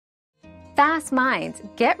Fast minds,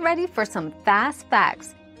 get ready for some fast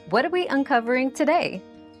facts. What are we uncovering today?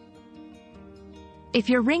 If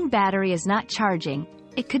your ring battery is not charging,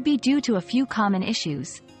 it could be due to a few common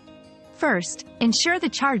issues. First, ensure the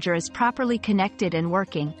charger is properly connected and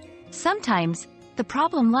working. Sometimes, the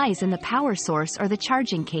problem lies in the power source or the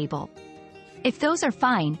charging cable. If those are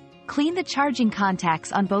fine, clean the charging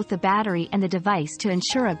contacts on both the battery and the device to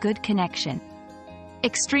ensure a good connection.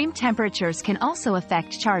 Extreme temperatures can also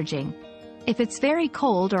affect charging. If it's very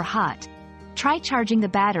cold or hot, try charging the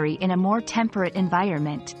battery in a more temperate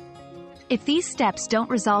environment. If these steps don't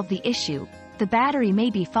resolve the issue, the battery may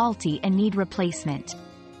be faulty and need replacement.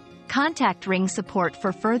 Contact ring support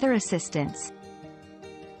for further assistance.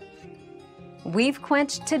 We've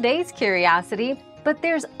quenched today's curiosity, but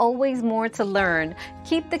there's always more to learn.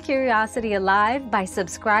 Keep the curiosity alive by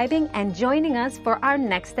subscribing and joining us for our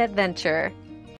next adventure.